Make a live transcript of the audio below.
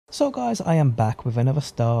So guys, I am back with another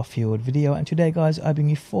Starfield video, and today guys I bring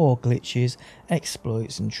you 4 glitches,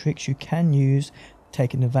 exploits and tricks you can use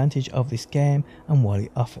taking advantage of this game and what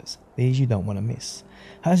it offers. These you don't want to miss.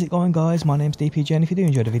 How's it going guys? My name's DPJ, and if you do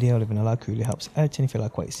enjoy the video, leaving a like really helps out, and if you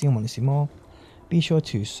like what you see and want to see more, be sure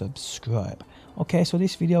to subscribe. Okay, so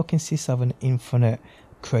this video consists of an infinite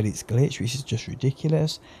credits glitch, which is just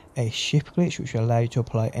ridiculous, a ship glitch which will allow you to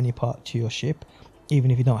apply any part to your ship even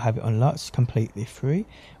if you don't have it unlocked. It's completely free.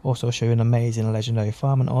 Also show you an amazing legendary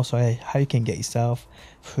farm, and also how you can get yourself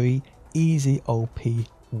free easy OP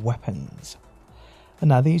weapons. And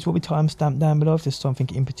now these will be time stamped down below if there's something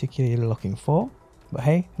in particular you're looking for. But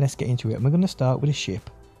hey, let's get into it. And we're going to start with a ship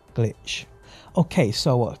glitch. Okay,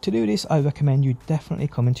 so to do this I recommend you definitely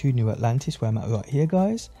coming to New Atlantis, where I'm at right here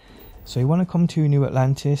guys. So you want to come to New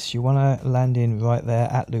Atlantis, you want to land in right there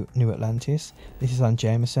at New Atlantis. This is on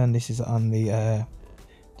Jameson, this is on the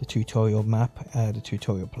tutorial map, the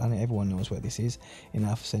tutorial planet. Everyone knows where this is in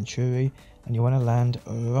Alpha Centauri, and you want to land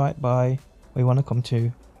right by where you want to come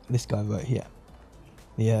to this guy right here,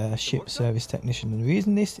 the ship service technician. And the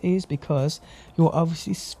reason this is because you'll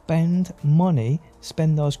obviously spend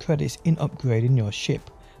those credits in upgrading your ship,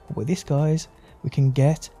 but with this guys we can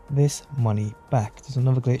get this money back. There's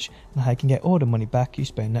another glitch on how you can get all the money back you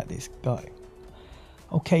spend at this guy.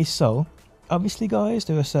 Okay, so obviously guys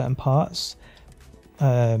there are certain parts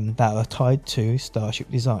that are tied to Starship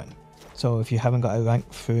Design. So if you haven't got a rank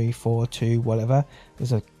 3, 4, 2, whatever,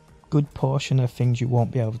 there's a good portion of things you won't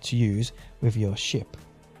be able to use with your ship.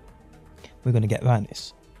 We're going to get around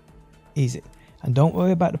this easy. And don't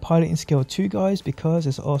worry about the piloting skill too guys, because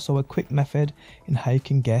there's also a quick method in how you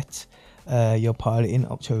can get your piloting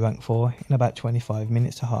up to a rank 4 in about 25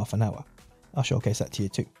 minutes to half an hour. I'll showcase that to you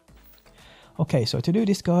too. Okay, so to do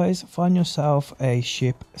this guys, find yourself a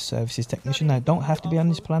ship services technician. Now don't have to be on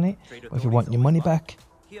this planet, but if you want your money back,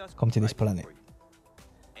 come to this planet.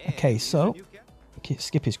 Okay, so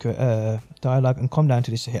skip his dialogue and come down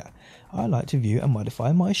to this here. I like to view and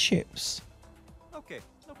modify my ships.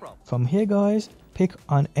 From here guys, pick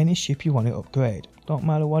on any ship you want to upgrade. Don't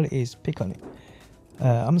matter what it is, pick on it.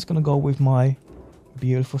 I'm just going to go with my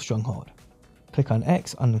beautiful stronghold. Click on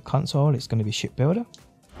X on the console, it's going to be ship builder.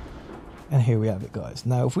 And here we have it guys.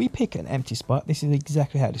 Now if we pick an empty spot, this is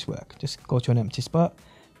exactly how this works. Just go to an empty spot,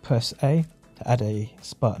 press A to add a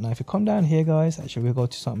spot. Now if you come down here guys, actually we'll go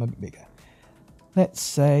to something a bit bigger. Let's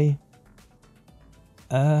say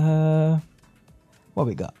what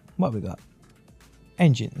we got?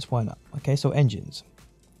 Engines, why not? Okay, so engines.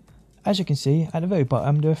 As you can see at the very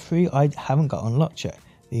bottom there are 3 I haven't got unlocked yet.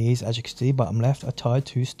 These, as you can see bottom left, are tied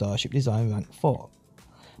to Starship Design rank 4.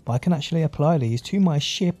 But I can actually apply these to my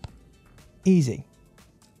ship easy.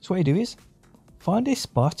 So what you do is find a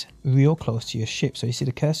spot real close to your ship. So you see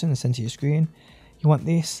the cursor in the center of your screen, you want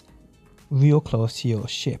this real close to your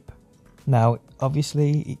ship. Now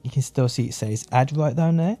obviously you can still see it says add right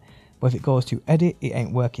down there, but if it goes to edit it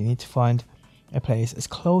ain't working. You need to find a place as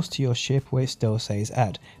close to your ship where it still says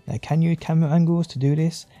add. Now can you use camera angles to do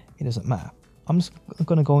this? It doesn't matter. I'm just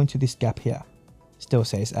going to go into this gap here, still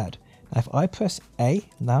says add. Now if I press A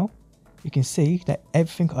now, you can see that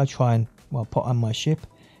everything I try and put on my ship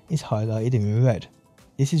is highlighted in red.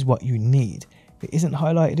 This is what you need. If it isn't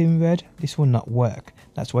highlighted in red, this will not work.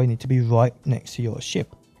 That's why you need to be right next to your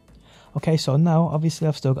ship. Okay, so now obviously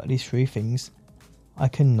I've still got these 3 things I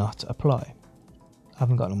cannot apply. I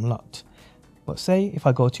haven't got them locked. But say if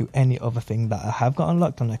I go to any other thing that I have got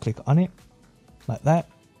unlocked and I click on it like that,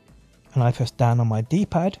 and I press down on my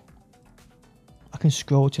D-pad, I can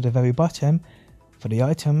scroll to the very bottom for the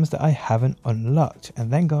items that I haven't unlocked,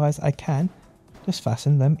 and then guys I can just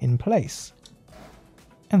fasten them in place.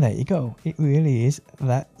 And there you go. It really is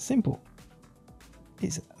that simple.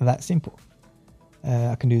 It's that simple.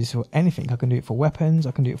 I can do this for anything. I can do it for weapons,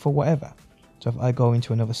 I can do it for whatever. So if I go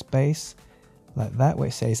into another space like that where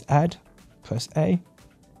it says add, press A.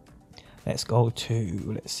 Let's go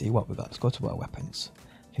to, let's see what we got. Let's go to our weapons.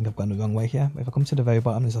 I think I've gone the wrong way here. But if I come to the very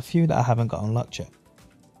bottom, there's a few that I haven't got unlocked yet.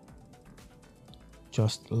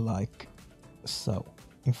 Just like so.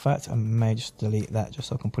 In fact, I may just delete that just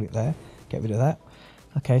so I can put it there. Get rid of that.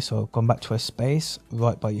 Okay, so I've gone back to a space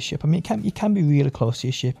right by your ship. I mean, you can be really close to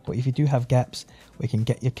your ship, but if you do have gaps where you can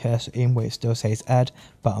get your cursor in where it still says add,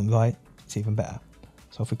 bottom right, it's even better.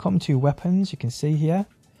 So if we come to weapons, you can see here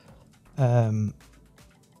right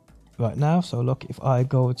now. So look, if I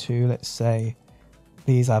go to, let's say,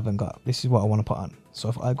 these I haven't got. This is what I want to put on. So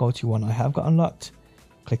if I go to one I have got unlocked,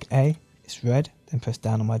 click A, it's red, then press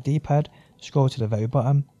down on my D-pad, scroll to the very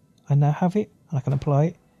bottom, I now have it, and I can apply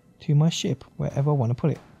it to my ship wherever I want to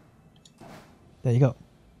put it. There you go.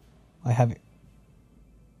 I have it.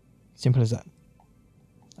 Simple as that.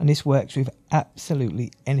 And this works with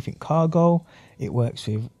absolutely anything. Cargo, it works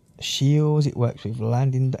with shields, it works with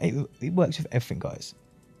landing, it works with everything, guys.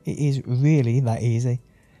 It is really that easy.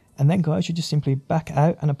 And then, guys, you just simply back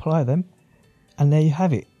out and apply them, and there you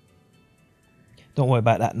have it. Don't worry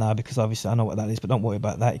about that now, because obviously I know what that is, but don't worry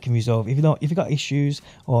about that. You can resolve if you've got issues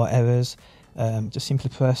or errors. Just simply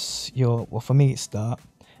press your, well, for me it's start,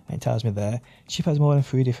 and it tells me there ship has more than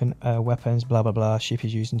 3 different weapons, blah blah blah, ship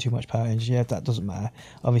is using too much power engine. Yeah, that doesn't matter.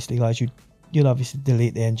 Obviously, guys, you'll obviously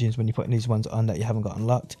delete the engines when you're putting these ones on that you haven't got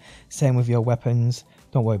unlocked. Same with your weapons,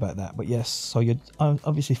 don't worry about that. But yes, so you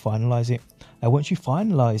obviously finalize it. Now once you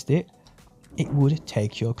finalized it, it would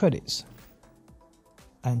take your credits.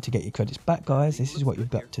 And to get your credits back, guys, this is what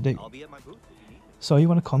you've got to do. So you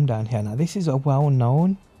want to come down here. Now this is a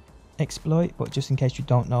well-known exploit, but just in case you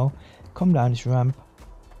don't know, come down this ramp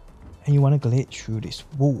and you want to glitch through this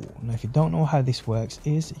wall. Now if you don't know how this works,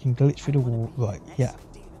 is you can glitch through the wall right here.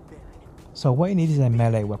 So what you need is a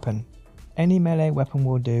melee weapon. Any melee weapon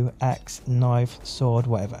will do, axe, knife, sword,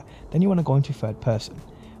 whatever. Then you want to go into third person.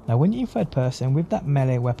 Now when you're in third person with that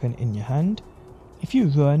melee weapon in your hand, if you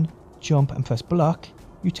run, jump and press block,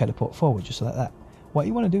 you teleport forward just like that. What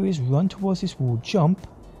you want to do is run towards this wall, jump,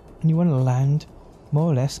 and you want to land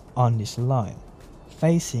more or less on this line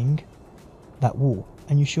facing that wall,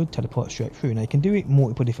 and you should teleport straight through. Now you can do it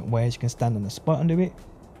multiple different ways. You can stand on the spot and do it,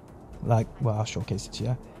 like, well, I'll showcase it to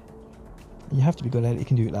you. You have to be good at it. You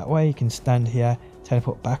can do it that way. You can stand here,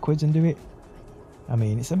 teleport backwards and do it. I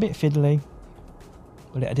mean, it's a bit fiddly,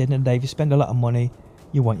 but at the end of the day, if you spend a lot of money,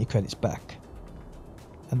 you want your credits back.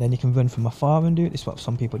 And then you can run from afar and do it. This is what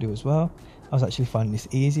some people do as well. I was actually finding this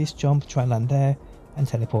easiest jump, try and land there and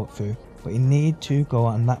teleport through. But you need to go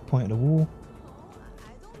on that point of the wall.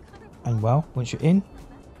 And well, once you're in,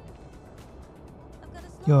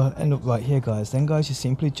 you'll end up right here, guys. Then, guys, you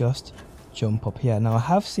simply just jump up here. Now I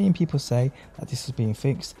have seen people say that this is being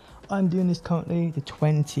fixed. I'm doing this currently the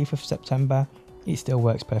 20th of September. It still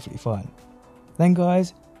works perfectly fine. Then,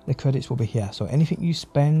 guys, the credits will be here. So anything you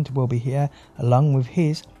spend will be here, along with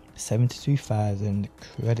his 72,000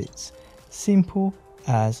 credits. Simple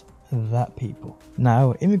as that, people.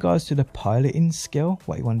 Now in regards to the piloting skill,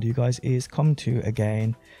 what you want to do, guys, is come to,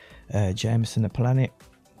 again, Jameson the planet.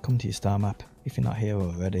 Come to your star map if you're not here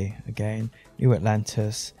already. Again, New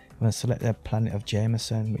Atlantis. You want to select the planet of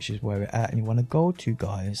Jameson, which is where we're at, and you want to go to,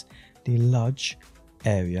 guys, the lodge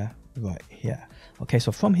area right here. Okay,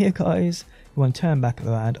 so from here, guys, you want to turn back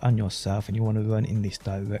around on yourself and you want to run in this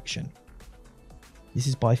direction. This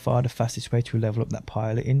is by far the fastest way to level up that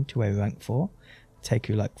piloting to a rank 4. Take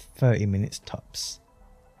you like 30 minutes tops.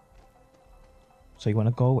 So you want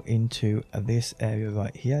to go into this area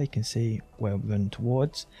right here. You can see where we run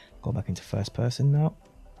towards. Go back into first person now.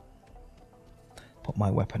 Put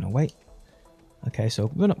my weapon away. Okay,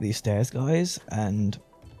 so run up these stairs, guys, and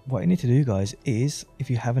what you need to do, guys, is, if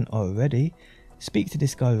you haven't already, speak to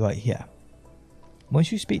this guy right here.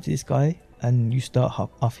 Once you speak to this guy and you start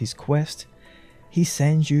off his quest, he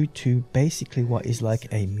sends you to basically what is like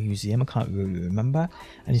a museum. I can't really remember,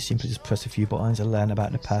 and you simply just press a few buttons and learn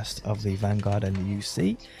about the past of the Vanguard and the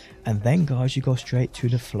UC, and then, guys, you go straight to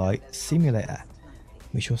the flight simulator,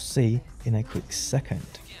 which you'll see in a quick second.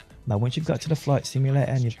 Now once you've got to the flight simulator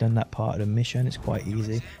and you've done that part of the mission, it's quite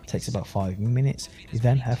easy, it takes about 5 minutes. You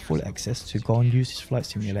then have full access to go and use this flight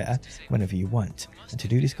simulator whenever you want. And to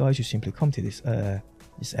do this, guys, you simply come to this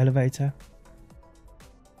elevator.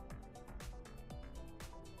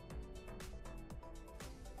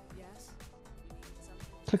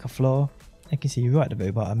 Click a floor, and you can see right at the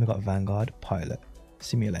very bottom we've got Vanguard Pilot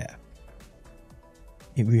Simulator.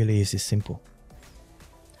 It really is this simple.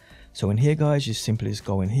 So in here, guys, you simply just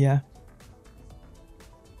go in here,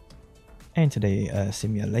 enter the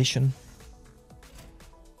simulation,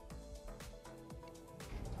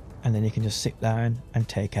 and then you can just sit down and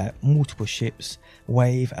take out multiple ships,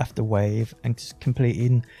 wave after wave, and just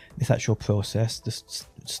completing this actual process, just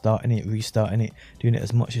starting it, restarting it, doing it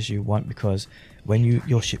as much as you want, because when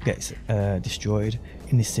your ship gets destroyed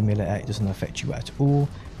in this simulator, it doesn't affect you at all.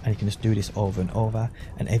 And you can just do this over and over,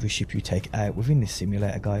 and every ship you take out within this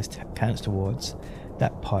simulator, guys, counts towards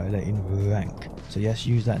that pilot in rank. So yes,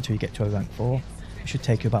 use that until you get to a rank 4. It should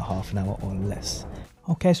take you about half an hour or less.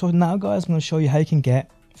 Okay, so now, guys, I'm going to show you how you can get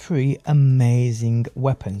 3 amazing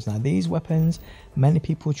weapons. Now these weapons, many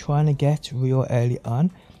people trying to get real early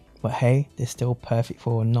on, but hey, they're still perfect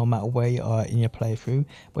for no matter where you are in your playthrough.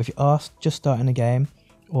 But if you are just starting a game,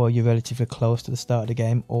 or you're relatively close to the start of the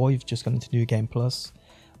game, or you've just gone into New Game Plus,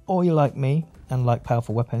 or you're like me and like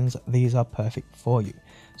powerful weapons, these are perfect for you.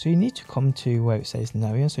 So you need to come to where it says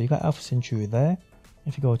Narian. So you got Alpha Centauri there,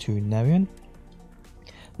 If you go to Nerion,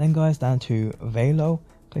 then guys down to Velo,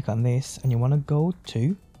 click on this and you want to go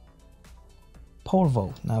to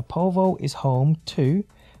Polvo. Now Polvo is home to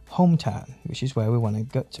Hometown, which is where we want to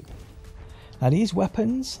go to. Now these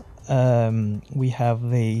weapons, we have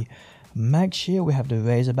the Mag Shield, we have the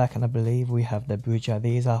Razorback, and I believe we have the Bridger.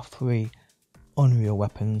 These are 3 unreal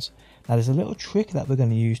weapons. Now there's a little trick that we're going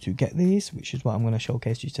to use to get these, which is what I'm going to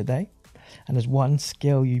showcase to you today. And there's one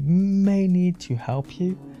skill you may need to help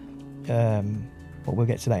you, but we'll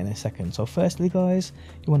get to that in a second. So firstly guys,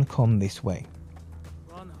 you want to come this way.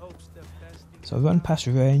 So run past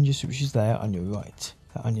Rangers, which is there on your right.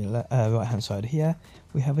 On your right hand side here,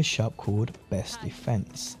 we have a shop called Best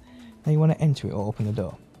Defense. Now you want to enter it or open the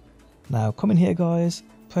door. Now come in here guys,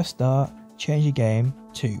 press start, change your game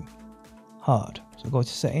to hard. So go to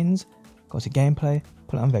settings, go to gameplay,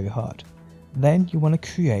 put it on very hard. Then you want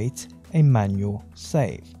to create a manual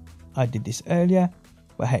save. I did this earlier,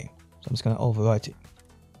 but hey, so I'm just going to overwrite it.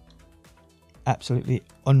 Absolutely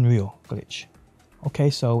unreal glitch. Okay,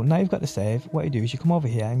 so now you've got the save, what you do is you come over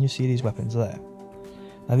here and you see these weapons there.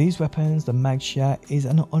 Now these weapons, the Magshia is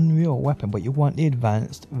an unreal weapon, but you want the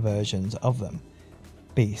advanced versions of them.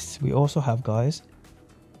 Beasts. We also have guys,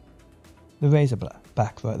 the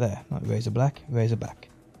Razorback right there, not Razorback.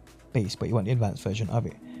 Beast, but you want the advanced version of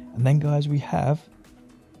it. And then guys, we have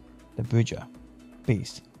the Bridger,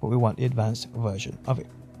 Beast, but we want the advanced version of it.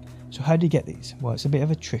 So how do you get these? Well, it's a bit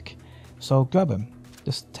of a trick. So grab them,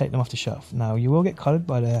 just take them off the shelf. Now you will get collared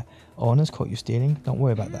by the owners, caught you stealing, don't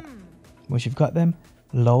worry about that. Once you've got them,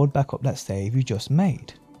 load back up that save you just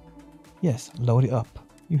made. Yes, load it up.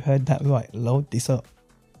 You heard that right, load this up.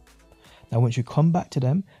 Now once you come back to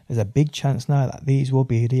them, there's a big chance now that these will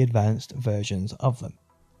be the advanced versions of them.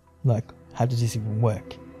 Like, how does this even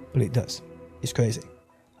work? But it does. It's crazy.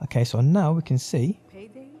 Okay, so now we can see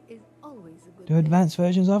the advanced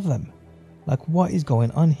versions of them. Like, what is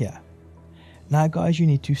going on here? Now guys, you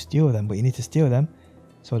need to steal them, but you need to steal them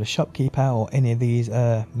so the shopkeeper or any of these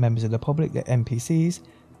members of the public, the NPCs,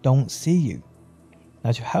 don't see you.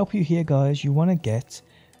 Now to help you here guys, you want to get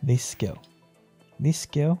this skill. This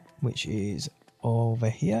skill, which is over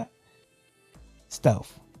here,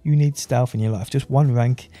 stealth. You need stealth in your life. Just 1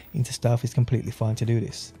 rank into stealth is completely fine to do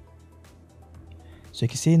this. So you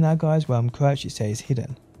can see now guys, where I'm crouched, it says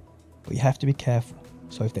hidden, but you have to be careful.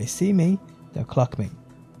 So if they see me, they'll clock me.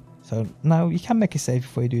 So now you can make a save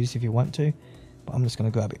before you do this if you want to, but I'm just going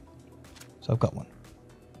to grab it. So I've got one.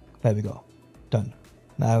 There we go. Done.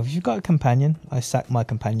 Now if you've got a companion, I sack my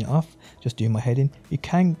companion off, just do my heading. You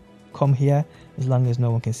can come here as long as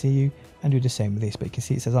no one can see you and do the same with this, but you can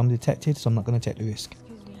see it says I'm detected, so I'm not going to take the risk.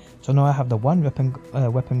 So now I have the 1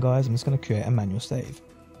 weapon guys, I'm just going to create a manual save.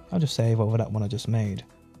 I'll just save over that one I just made.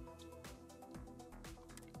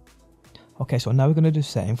 Okay, so now we're going to do the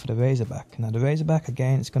same for the Razorback. Now the Razorback,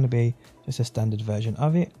 again, it's going to be just a standard version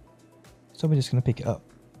of it. So we're just going to pick it up.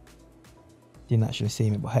 Didn't actually see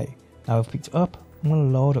me, but hey, now I've picked it up. I'm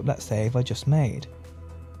going to load up that save I just made.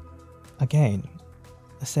 Again,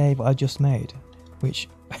 a save I just made, which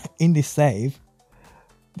in this save,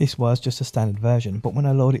 this was just a standard version, but when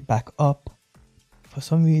I load it back up, for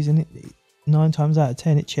some reason, 9 times out of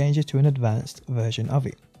 10, it changes to an advanced version of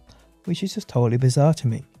it, which is just totally bizarre to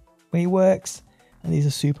me. But it works, and these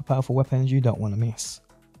are super powerful weapons you don't want to miss.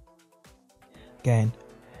 Again,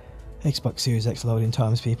 Xbox Series X loading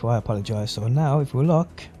times, people, I apologise. So now, if we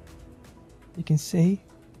look, you can see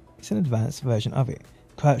it's an advanced version of it.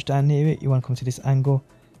 Crouch down near it, you want to come to this angle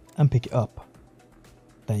and pick it up.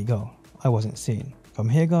 There you go, I wasn't seeing. From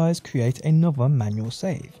here guys, create another manual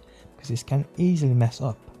save, because this can easily mess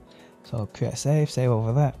up. So create a save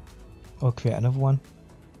over that, or create another one,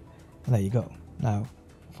 and there you go. Now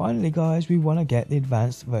finally guys, we want to get the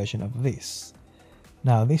advanced version of this.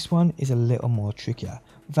 Now this one is a little more trickier.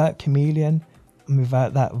 Without Chameleon and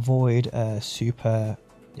without that Void super,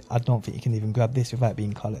 I don't think you can even grab this without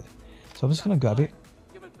being collared. So I'm just going to grab it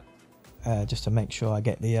just to make sure I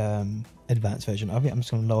get the advanced version of it. I'm just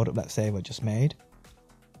going to load up that save I just made,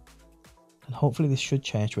 and hopefully this should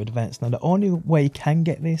change to advanced. Now the only way you can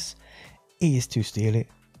get this is to steal it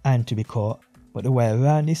and to be caught, but the way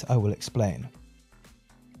around this I will explain.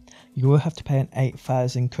 You will have to pay an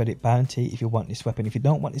 8,000 credit bounty if you want this weapon. If you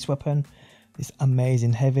don't want this weapon, this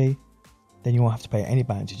amazing heavy, then you won't have to pay any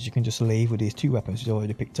bounties. You can just leave with these 2 weapons you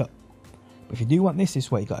already picked up. But if you do want this is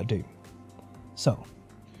what you got to do. So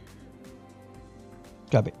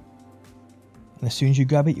grab it, and as soon as you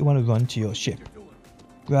grab it, you want to run to your ship.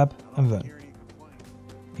 Grab and run.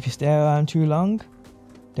 If you stay around too long,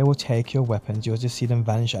 they will take your weapons. You'll just see them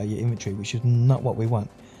vanish out of your inventory, which is not what we want.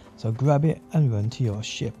 So grab it and run to your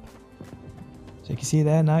ship. So So you can see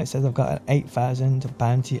there now it says I've got an 8,000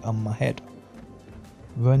 bounty on my head.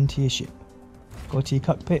 Run to your ship, go to your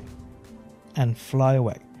cockpit and fly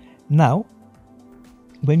away. Now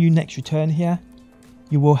when you next return here,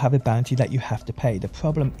 you will have a bounty that you have to pay. The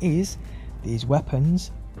problem is these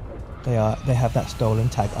weapons, they have that stolen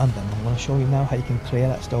tag on them. I'm going to show you now how you can clear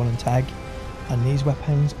that stolen tag on these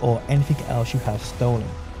weapons or anything else you have stolen.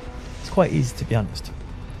 It's quite easy, to be honest.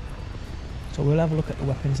 So we'll have a look at the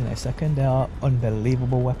weapons in a second. They are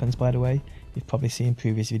unbelievable weapons, by the way. You've probably seen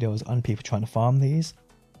previous videos on people trying to farm these.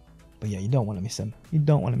 But yeah, you don't want to miss them. You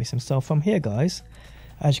don't want to miss them. So from here, guys,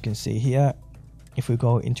 as you can see here, if we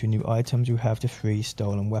go into new items, you have the 3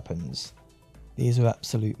 stolen weapons. These are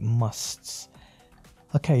absolute musts.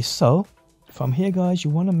 Okay, so from here, guys, you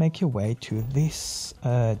want to make your way to this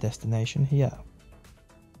destination here.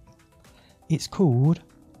 It's called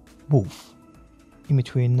Wolf, in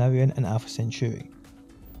between Narian and Alpha Centauri.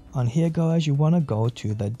 On here, guys, you want to go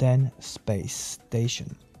to the Den Space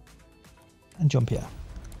Station and jump here.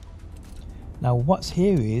 Now what's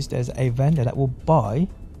here is there's a vendor that will buy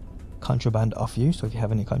contraband off you. So if you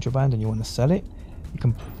have any contraband and you want to sell it, you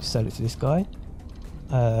can sell it to this guy.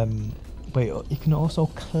 But you can also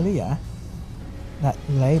clear that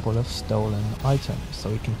label of stolen items, so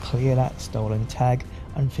you can clear that stolen tag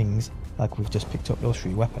and things like we've just picked up those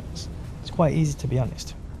 3 weapons. It's quite easy, to be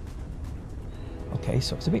honest. Okay,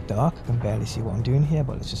 so it's a bit dark, I can barely see what I'm doing here,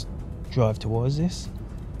 but let's just drive towards this.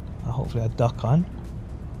 Hopefully I duck on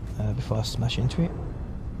before I smash into it.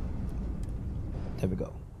 There we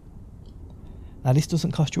go. Now this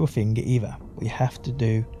doesn't cost you a finger either, but you have to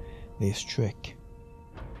do this trick.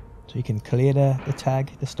 So you can clear the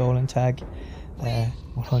tag, the stolen tag,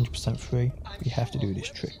 100% free. But you have to do this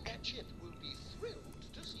trick. You're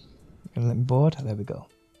gonna let me board? There we go.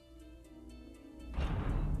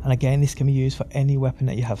 And again, this can be used for any weapon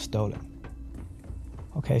that you have stolen.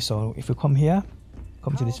 Okay, so if we come here,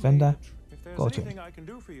 come to this vendor, go to him.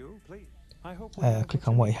 Click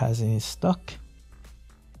on what he has in his stock.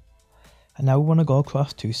 And now we want to go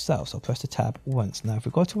across to sell, so press the tab once. Now if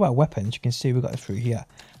we go to our weapons, you can see we've got it through here,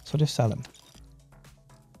 so just sell them.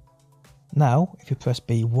 Now if you press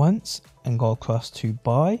B once and go across to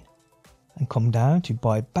buy and come down to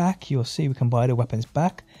buy back, you'll see we can buy the weapons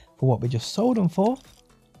back for what we just sold them for.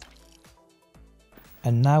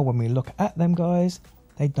 And now when we look at them, guys,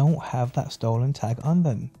 they don't have that stolen tag on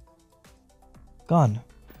them. Gone.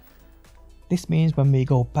 This means when we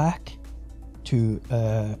go back to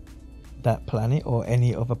that planet or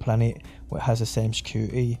any other planet where it has the same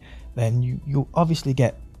security, then you'll obviously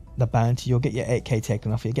get the bounty, you'll get your 8k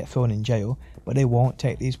taken off, you'll get thrown in jail, but they won't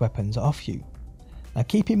take these weapons off you. Now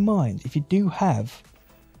keep in mind, if you do have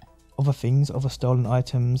other things, other stolen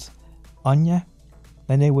items on you,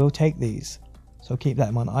 then they will take these. So keep that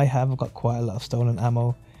in mind. I've got quite a lot of stolen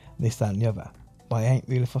ammo, this, that and the other, but I ain't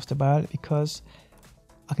really fussed about it because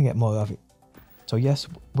I can get more of it. So yes,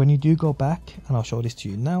 when you do go back, and I'll show this to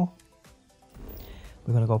you now,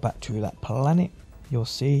 we're going to go back to that planet, you'll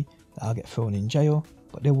see that I'll get thrown in jail,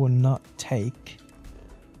 but they will not take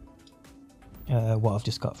what I've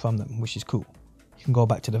just got from them, which is cool. You can go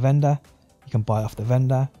back to the vendor, you can buy off the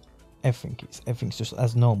vendor, everything's just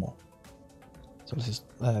as normal. So let's just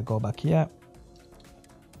go back here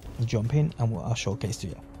and jump in, and I'll showcase to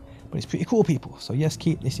you. But it's pretty cool, people. So yes,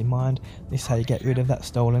 keep this in mind. This is how you get rid of that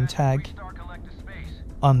stolen tag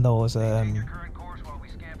on those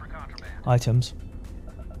items.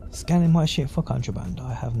 Scanning my shit for contraband.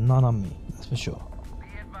 I have none on me, that's for sure.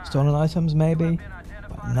 Stolen items maybe,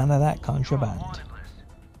 but none of that contraband.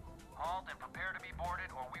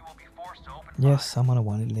 Yes, I'm on a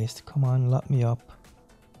wanted list. Come on, lock me up.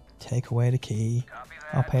 Take away the key.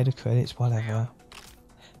 I'll pay the credits, whatever.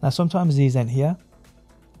 Now sometimes these ain't here,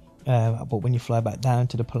 but when you fly back down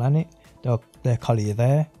to the planet, they'll collar you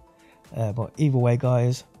there. But either way,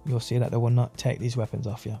 guys, you'll see that they will not take these weapons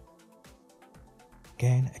off you.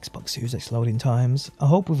 Again, Xbox Series X loading times. I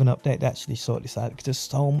hope with an update they actually sort this out, because there's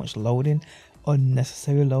so much loading,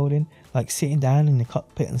 unnecessary loading, like sitting down in the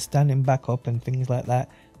cockpit and standing back up and things like that.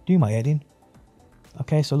 Do my head in.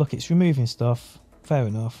 Okay, so look, it's removing stuff. Fair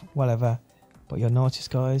enough, whatever. But you'll notice,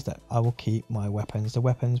 guys, that I will keep my weapons. The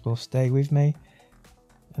weapons will stay with me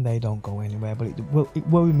and they don't go anywhere, but it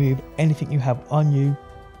will remove anything you have on you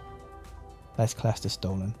that's classed as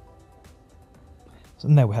stolen. So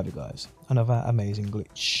there we have it, guys, another amazing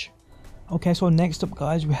glitch. Okay, so next up,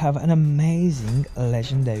 guys, we have an amazing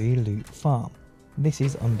legendary loot farm. This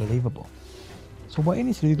is unbelievable. So what you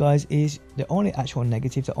need to do, guys, is the only actual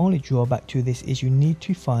negative, the only drawback to this is you need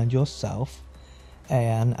to find yourself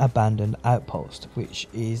an abandoned outpost, which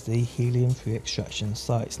is the helium-3 extraction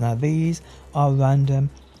sites. Now these are random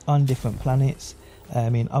on different planets. I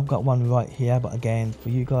mean, I've got one right here, but again, for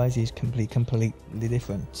you guys, is completely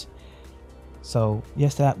different. So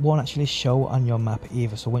yes, that won't actually show on your map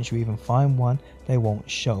either. So once you even find one, they won't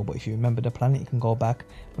show. But if you remember the planet, you can go back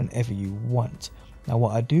whenever you want. Now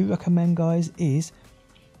what I do recommend, guys, is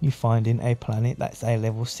you finding a planet that's a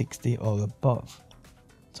level 60 or above.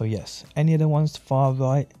 So yes, any of the ones far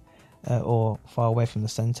right or far away from the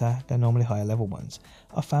center, they're normally higher level ones.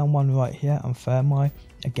 I found one right here on farmin.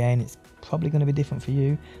 Again, it's probably going to be different for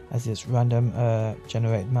you, as it's random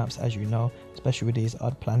generated maps, as you know, especially with these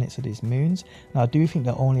odd planets or these moons. Now I do think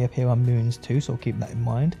they only appear on moons too, so keep that in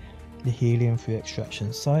mind, the helium-3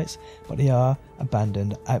 extraction sites, but they are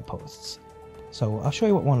abandoned outposts. So I'll show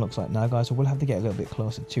you what one looks like now, guys, so we'll have to get a little bit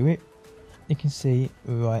closer to it. You can see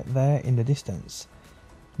right there in the distance.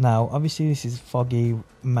 Now obviously this is a foggy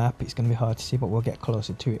map, it's going to be hard to see, but we'll get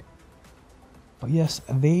closer to it. But yes,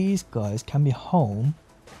 these guys can be home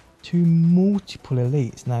to multiple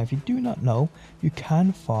elites. Now if you do not know, you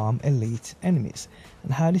can farm elite enemies,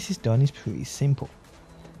 and how this is done is pretty simple.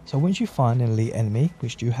 So once you find an elite enemy,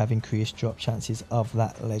 which do have increased drop chances of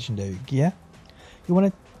that legendary gear, you want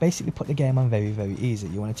to basically put the game on very easy.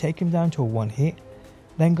 You want to take him down to a 1 hit.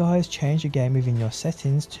 Then guys, change the game within your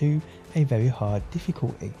settings to a very hard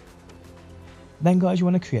difficulty. Then guys, you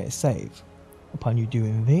want to create a save. Upon you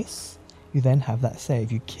doing this, you then have that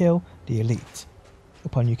save. You kill the elite.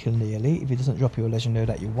 Upon you killing the elite, if it doesn't drop you a legendary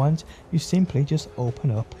that you want, you simply just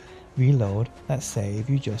open up, reload that save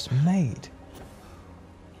you just made.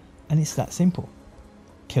 And it's that simple.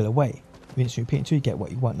 Kill away. Rinse and repeat until you get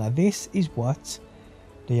what you want. Now this is what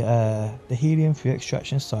the helium-3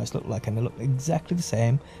 extraction sites look like, and they look exactly the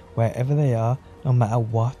same wherever they are, no matter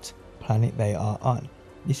what planet they are on.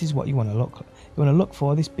 This is what you want to look. You want to look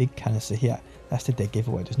for this big canister here. That's the dead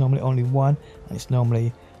giveaway. There's normally only one, and it's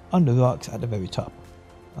normally on the rocks at the very top.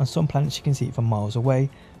 On some planets you can see it from miles away,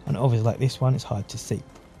 and others like this one it's hard to see.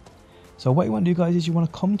 So what you want to do, guys, is you want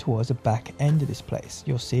to come towards the back end of this place.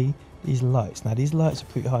 You'll see these lights. Now these lights are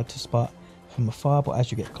pretty hard to spot from afar, but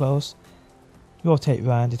as you get close, rotate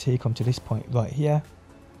around until you come to this point right here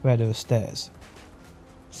where there are stairs.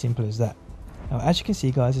 Simple as that. Now as you can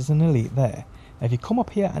see, guys, there's an elite there. Now if you come up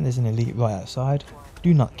here and there's an elite right outside,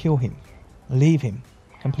 do not kill him. Leave him.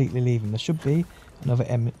 Completely leave him. There should be another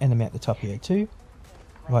enemy at the top here too.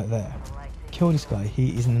 Right there. Kill this guy.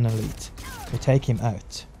 He isn't an elite. So take him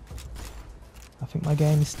out. I think my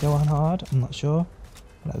game is still on hard. I'm not sure.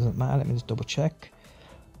 That doesn't matter. Let me just double check.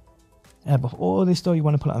 But for all this though, you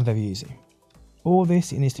want to put it on very easy. All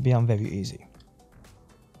this, it needs to be on very easy.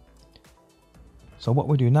 So what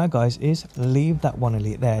we'll do now, guys, is leave that one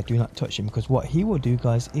elite there. Do not touch him, because what he will do,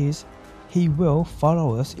 guys, is he will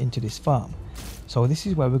follow us into this farm. So this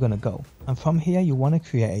is where we're going to go. And from here, you want to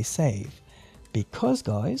create a save. Because,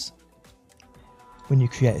 guys, when you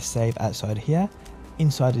create a save outside here,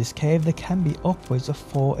 inside of this cave, there can be upwards of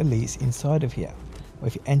 4 elites inside of here. But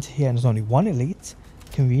if you enter here and there's only 1 elite,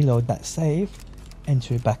 you can reload that save,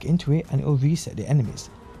 enter it back into it, and it will reset the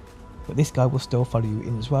enemies. But this guy will still follow you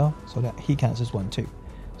in as well, so that he counts as 1 too.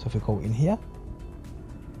 So if we go in here,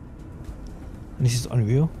 and this is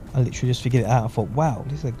unreal, I literally just figured it out and thought, wow,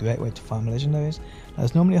 this is a great way to farm legendaries. Now,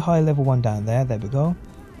 there's normally a high level one down there. There we go.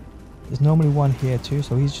 There's normally one here too,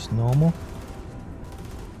 so he's just normal.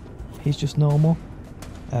 He's just normal.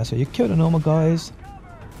 So you kill the normal guys,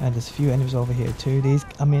 and there's a few enemies over here too. These,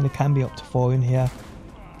 I mean, there can be up to 4 in here.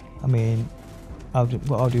 I mean,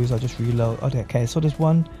 what I'll do is I'll just reload. Okay, so there's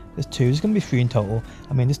 1, there's 2, there's going to be 3 in total.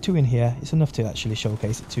 I mean, there's 2 in here. It's enough to actually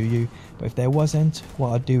showcase it to you. But if there wasn't, what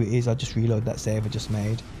I'll do is I'll just reload that save I just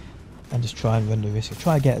made and just try and run the risk. I'll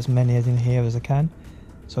try and get as many as in here as I can.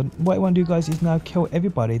 So what I want to do, guys, is now kill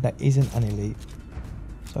everybody that isn't an elite.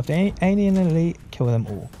 So if there ain't any an elite, kill them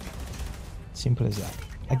all. Simple as that.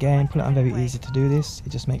 Again, put it on very easy to do this. It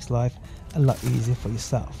just makes life a lot easier for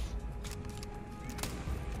yourself.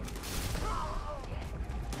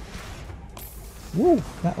 Woo!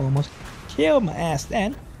 That almost killed my ass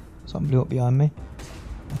then. Something blew up behind me.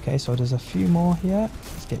 Okay, so there's a few more here.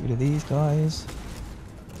 Let's get rid of these guys.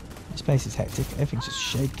 This place is hectic. Everything's just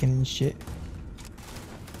shaking and shit.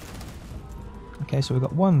 Okay, so we've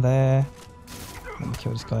got 1 there. Let me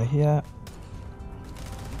kill this guy here.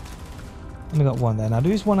 And we got 1 there. Now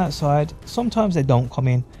there's 1 outside. Sometimes they don't come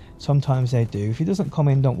in. Sometimes they do. If he doesn't come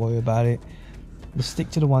in, don't worry about it. Just stick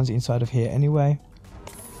to the ones inside of here anyway.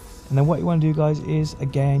 And then what you want to do, guys, is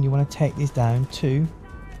again you want to take this down to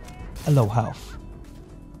a low health.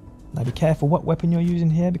 Now be careful what weapon you're using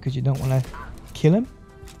here, because you don't want to kill him.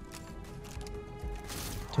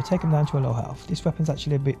 So take him down to a low health. This weapon's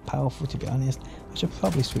actually a bit powerful, to be honest. I should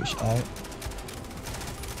probably switch it out.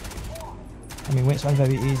 I mean, when it's on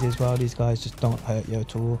very easy as well, these guys just don't hurt you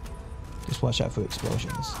at all. Just watch out for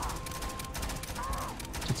explosions.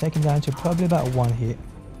 So take him down to probably about 1 hit.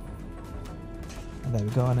 And there we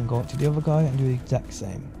go, and then go up to the other guy and do the exact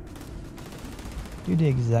same. Do the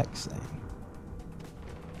exact same.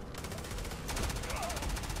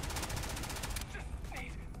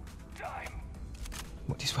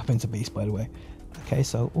 What, this weapon's a beast, by the way. Okay,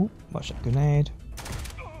 so, oh, watch that grenade.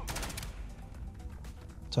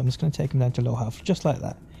 So I'm just going to take him down to low health, just like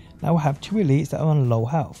that. Now I have 2 elites that are on low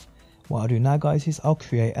health. What I'll do now, guys, is I'll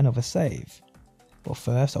create another save. But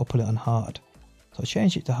first, I'll put it on hard. So I'll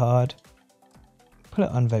change it to hard, put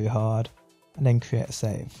it on very hard, and then create a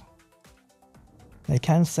save. Now you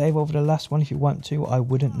can save over the last one if you want to. I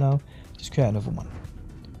wouldn't know. Just create another one.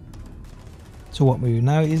 So what we do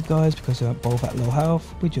now is, guys, because they're both at low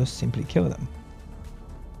health, we just simply kill them.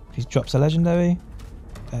 If he drops a legendary,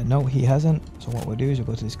 no, he hasn't. So what we'll do is we'll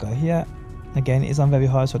go to this guy here. Again, it is on very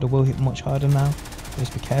hard, so they will hit much harder now.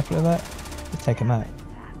 Just be careful of that. Let's take him out.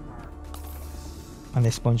 And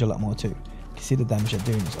they sponge a lot more too. You can see the damage they're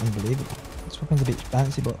doing is unbelievable. This weapon's a bit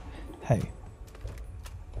fancy, but hey.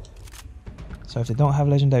 So if they don't have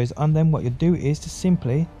legendaries on them, what you do is to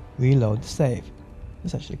simply reload the save.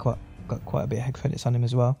 It's actually got quite a bit of credits on him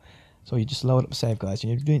as well. So you just load up the save, guys,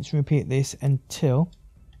 and you're going to repeat this until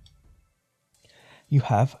you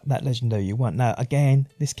have that legendary you want. Now again,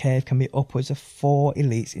 this cave can be upwards of 4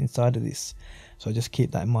 elites inside of this, so just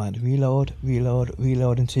keep that in mind. Reload, reload,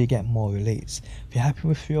 reload until you get more elites. If you're happy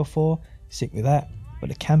with 3 or 4, stick with that, but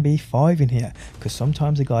there can be 5 in here because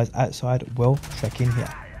sometimes the guys outside will trek in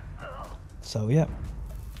here. So yeah,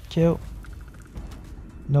 kill.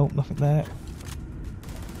 Nope, nothing there.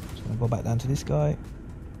 Just gonna go back down to this guy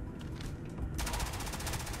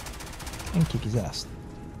and kick his ass.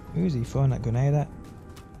 Who's he throwing that grenade at?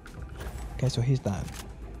 Okay, so he's down.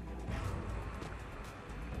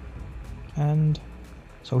 And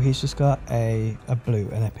so he's just got a blue,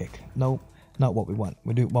 an epic. Nope, not what we want.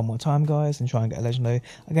 We'll do it one more time, guys, and try and get a legendary.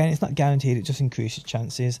 Again, it's not guaranteed, it just increases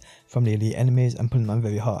chances from the elite enemies and putting them on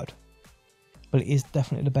very hard. But it is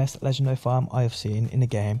definitely the best legendary farm I have seen in the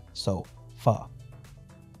game so far.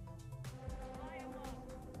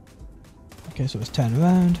 Okay, so let's turn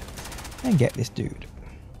around and get this dude.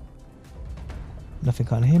 Nothing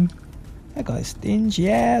on him. That guy's stingy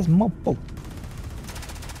as mopo.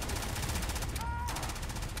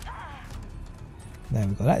 There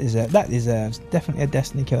we go. That deserves definitely a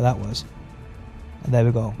destiny kill. That was. And there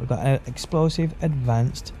we go. We've got an explosive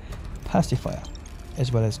advanced pacifier,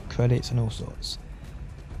 as well as credits and all sorts.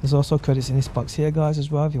 There's also credits in this box here, guys, as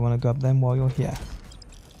well, if you want to grab them while you're here.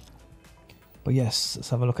 But yes, let's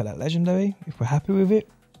have a look at that legendary. If we're happy with it,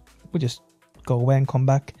 we'll just go away and come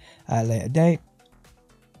back at a later date.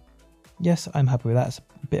 Yes, I'm happy with that. It's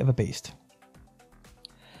a bit of a beast.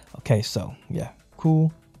 Okay, so yeah,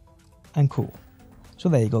 cool and cool. So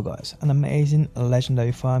there you go, guys, an amazing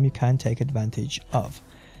legendary farm you can take advantage of.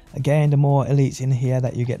 Again, the more elites in here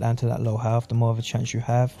that you get down to that low health, the more of a chance you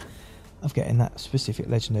have of getting that specific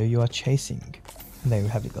legendary you are chasing. And there we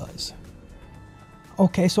have it, guys.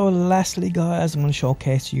 Okay, so lastly, guys, I'm going to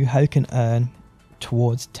showcase to you how you can earn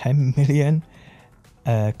towards 10 million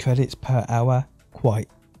credits per hour quite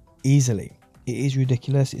easily. It is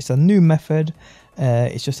ridiculous. It's a new method.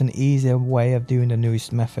 It's just an easier way of doing the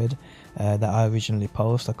newest method that I originally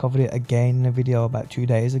posted. I covered it again in a video about 2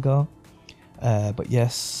 days ago. But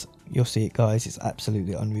yes, you'll see it, guys. It's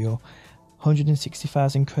absolutely unreal.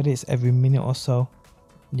 160,000 credits every minute or so.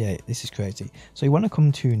 Yeah, this is crazy. So you want to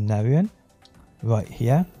come to Narian right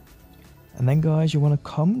here, and then, guys, you want to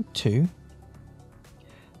come to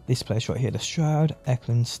this place right here, the Shroud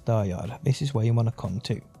Eklund Star Yard. This is where you want to come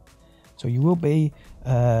to. So you will be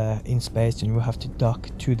in space, and you will have to dock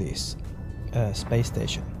to this space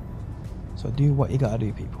station. So do what you gotta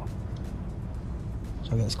do, people.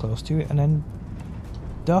 So get as close to it and then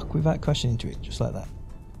dock without crashing into it, just like that.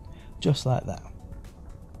 Just like that.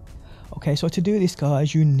 Okay, so to do this,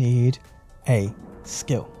 guys, you need a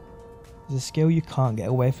skill. There's a skill you can't get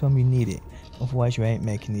away from, you need it. Otherwise you ain't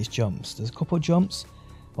making these jumps. There's a couple of jumps,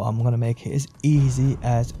 but I'm gonna make it as easy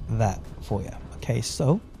as that for you. Okay,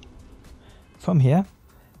 so from here,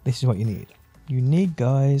 this is what you need. You need,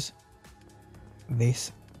 guys,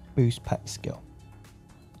 this boost pack skill.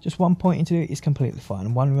 Just 1 point into it is completely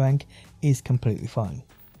fine. 1 rank is completely fine.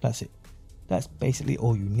 That's it. That's basically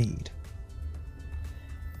all you need.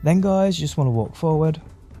 Then, guys, you just want to walk forward,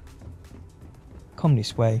 come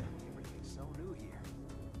this way,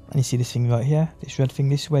 and you see this thing right here, this red thing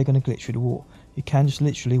this way, going to glitch through the wall. you can just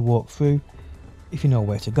literally walk through if you know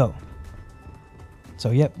where to go. So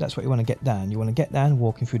yep, that's what you want to get down. You want to get down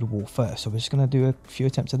walking through the wall first. So we're just going to do a few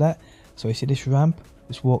attempts of that. So you see this ramp,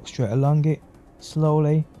 just walk straight along it,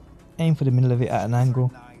 slowly, aim for the middle of it at an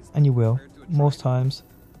angle, and you will, most times,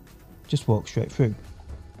 just walk straight through.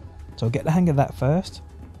 So get the hang of that first.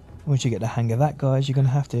 Once you get the hang of that, guys, you're going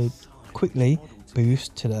to have to quickly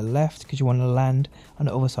boost to the left because you want to land on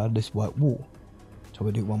the other side of this white wall. So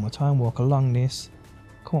we'll do it one more time, walk along this,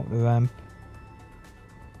 come up the ramp,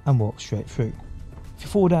 and walk straight through. If you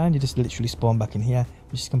fall down, you just literally spawn back in here,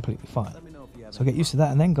 which is completely fine. So get used to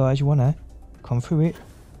that, and then guys, you want to come through it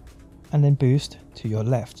and then boost to your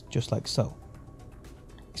left, just like so.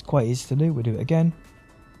 It's quite easy to do. We'll do it again.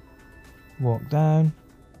 Walk down,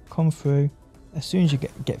 come through. As soon as you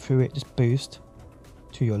get through it, just boost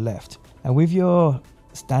to your left. And with your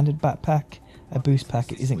standard backpack, a boost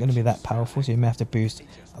pack, it isn't going to be that powerful, so you may have to boost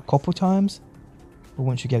a couple times. But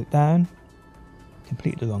once you get it down,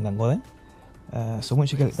 completely the wrong angle then. So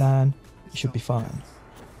once you get it down, it should be fine.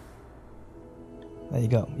 There you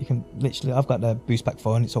go. You can literally, I've got the boost pack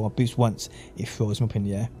for on it, so I'll boost once, it throws me up in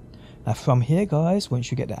the air. Now from here, guys, once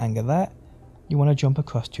you get the hang of that, you want to jump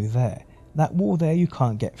across to there. That wall there you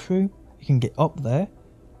can't get through. You can get up there,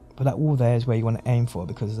 but that wall there is where you want to aim for,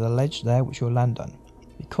 because there's a ledge there which you'll land on.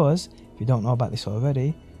 Because if you don't know about this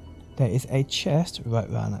already, there is a chest right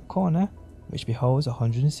around that corner which beholds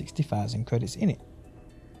 160,000 credits in it.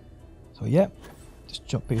 So yep, just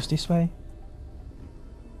jump boost this way,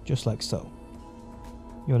 just like so.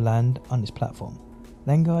 You'll land on this platform.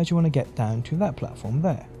 Then guys, you want to get down to that platform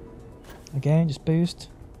there. Again, just boost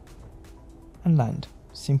and land.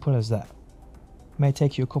 Simple as that. May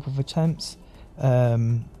take you a couple of attempts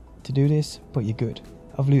to do this, but you're good.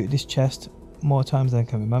 I've looted this chest more times than I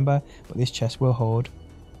can remember, but this chest will hold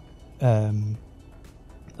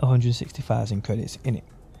 160,000 credits in it.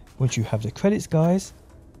 Once you have the credits, guys,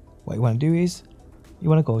 what you want to do is you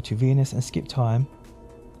want to go to Venus and skip time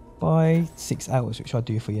by 6 hours, which I'll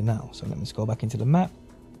do for you now. So let me just go back into the map.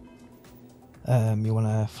 You want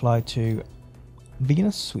to fly to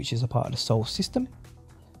Venus, which is a part of the Sol system.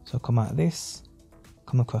 So come out of this,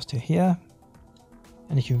 come across to here,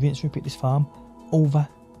 and you can rinse repeat this farm over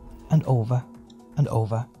and over and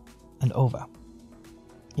over and over.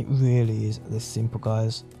 It really is this simple,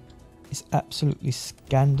 guys. It's absolutely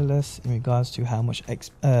scandalous in regards to how much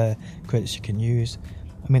credits you can use.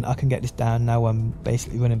 I mean, I can get this down now. I'm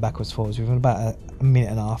basically running backwards forwards within about a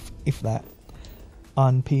minute and a half, if that.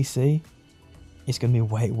 On PC, it's going to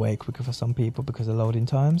be way quicker for some people because of loading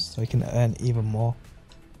times, so you can earn even more.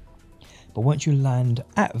 But once you land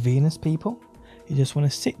at Venus, people, you just want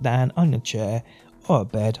to sit down on your chair or a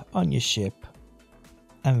bed on your ship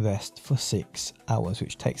and rest for 6 hours,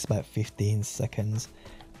 which takes about 15 seconds,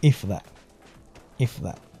 if that.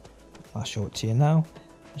 I'll show it to you now.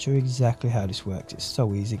 I'll show you exactly how this works. It's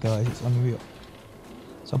so easy, guys, it's unreal.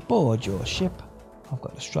 So board your ship. I've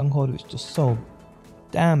got the stronghold, which is just so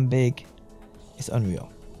damn big, it's unreal.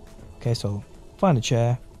 Okay, so find a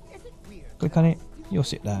chair, click on it, you'll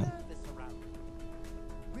sit down.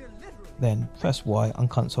 Then press Y on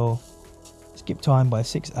console, skip time by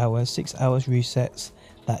 6 hours. 6 hours resets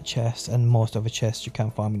that chest and most other chests you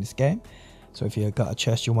can farm in this game. So if you've got a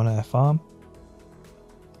chest you want to farm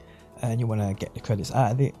and you want to get the credits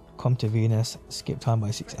out of it, come to Venus, skip time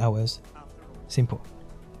by 6 hours. Simple.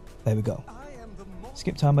 There we go.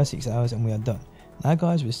 Skip time by 6 hours and we are done. Now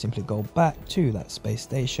guys, we simply go back to that space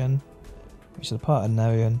station, which is a part of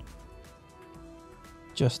Narian,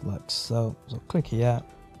 just like so. So click here,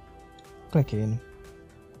 click in,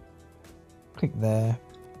 click there,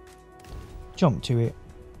 jump to it,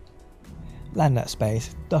 land that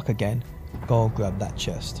space, duck again, go grab that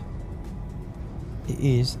chest. It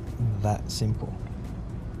is that simple.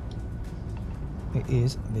 It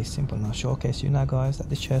is this simple. And I'll showcase you now, guys, that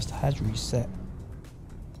the chest has reset.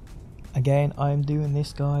 Again, I'm doing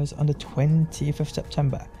this, guys, on the 20th of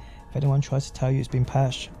September. If anyone tries to tell you it's been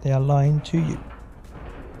patched, they are lying to you.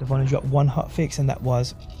 They've only dropped one hotfix, and that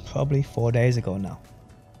was probably 4 days ago now.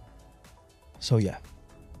 So yeah.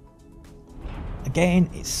 Again,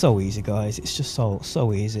 it's so easy, guys. It's just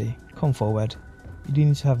so easy. Come forward. You do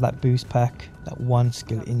need to have that boost pack, that one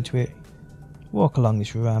skill into it. Walk along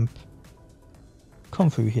this ramp. Come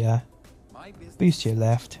through here. Boost to your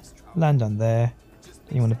left. Land on there.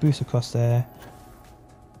 Then you want to boost across there.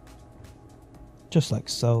 Just like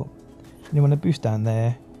so. Then you want to boost down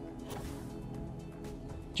there.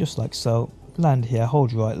 Just like so. Land here.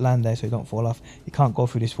 Hold right. Land there so you don't fall off. You can't go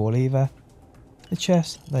through this wall either. The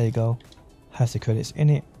chest, there you go, has the credits in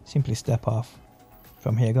it. Simply step off.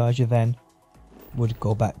 From here, guys, you then would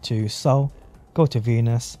go back to Sol go to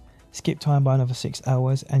Venus, skip time by another 6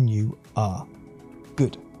 hours, and you are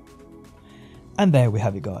good. And there we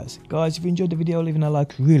have it, guys. Guys, if you enjoyed the video, leaving a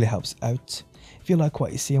like really helps out. If you like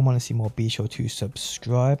what you see and want to see more, be sure to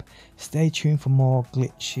subscribe. Stay tuned for more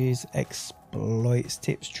glitches, exploits,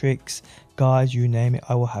 tips, tricks, guys, you name it,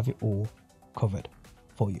 I will have it all covered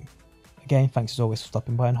for you. Again, thanks as always for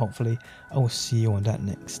stopping by, and hopefully I will see you on that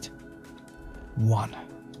next one.